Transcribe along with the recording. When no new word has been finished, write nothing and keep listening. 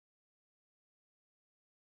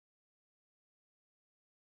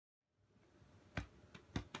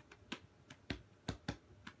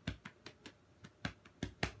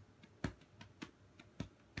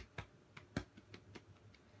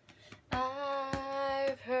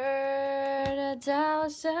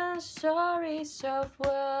1,000 stories of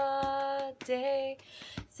what they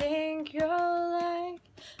think you're like,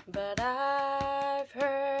 but I've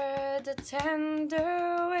heard the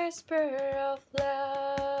tender whisper of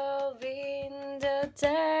love in the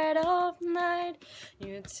dead of night.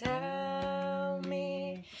 You tell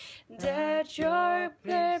me that you're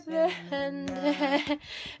blessed and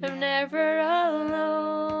I'm never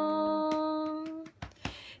alone.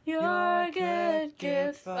 You're a good,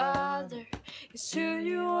 good father. It's who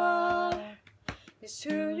you are. It's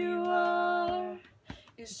who you are.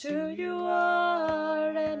 It's who you are,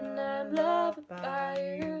 and I'm loved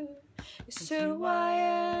by you. It's who I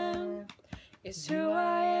am. It's who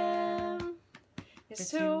I am. It's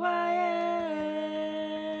who I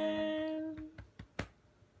am.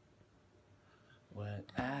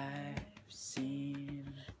 What I've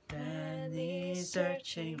seen, many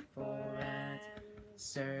searching for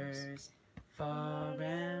answers far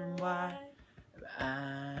and wide.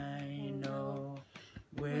 I know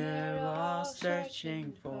we're all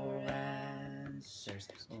searching for answers.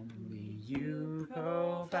 Only you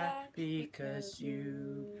provide, because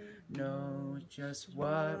you know just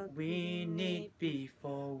what we need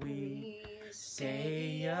before we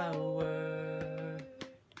say a word.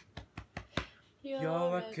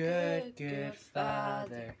 You're a good, good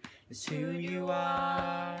father. It's who you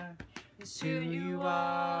are. It's who you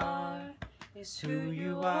are. It's who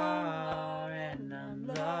you are, and I'm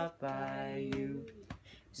loved by you.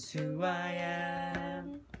 It's who I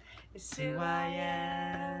am. It's who I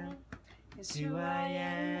am. It's who I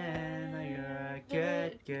am. You're a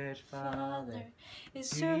good, good father.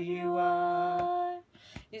 It's who you are.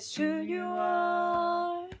 It's who you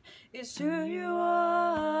are. It's who you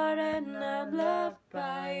are, and I'm loved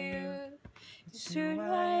by you. It's who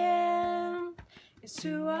I am. It's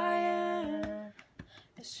who I am.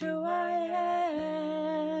 It's who I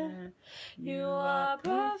am. You are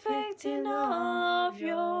perfect in all of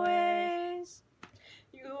your ways.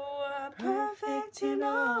 You are perfect in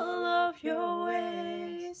all of your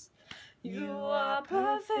ways. You are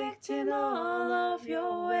perfect in all of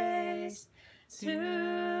your ways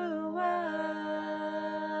to us.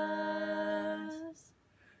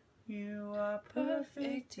 You are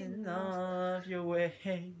perfect in all of your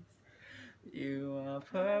ways. You are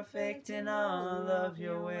perfect in all of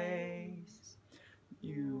your ways.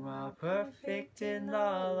 You are perfect in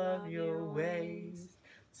all of your ways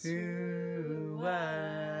to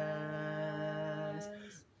us.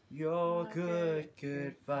 You're a good,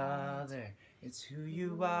 good father. It's who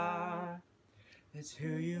you are. It's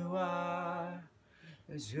who you are.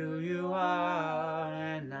 It's who you are,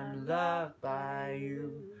 and I'm loved by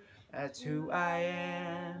you. That's who I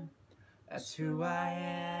am. That's who I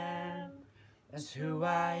am. That's who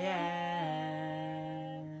I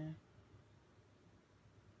am.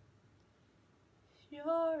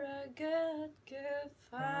 You're a good, good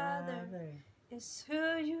father. It's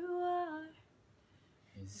who you are.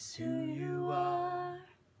 It's who you are.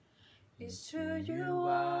 It's who you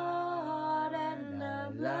are, and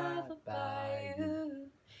I'm loved by you.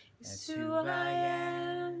 It's who I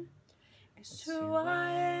am. It's who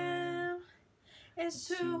I am. It's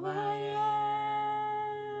who I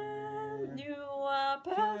am. You are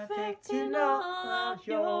perfect in all of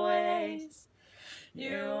your ways.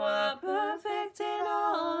 You are perfect in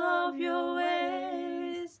all of your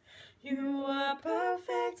ways. You are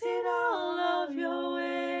perfect in all of your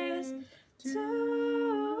ways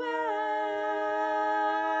to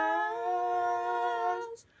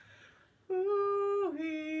us. Ooh,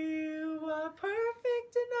 you are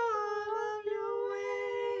perfect in all of your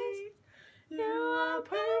ways. You are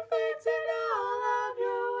perfect in all of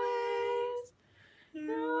your ways.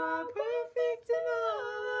 You are perfect in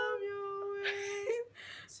all of your ways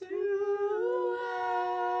to us.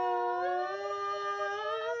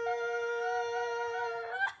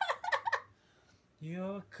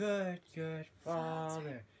 You're a good, good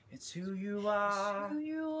father. It's who you are. It's who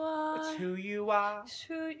you are. It's who you are. It's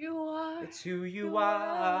who you are. It's who you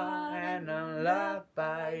are, and I'm loved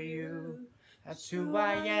by you. That's who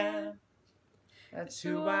I am. That's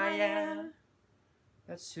who I am.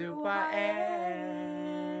 That's who I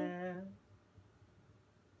am.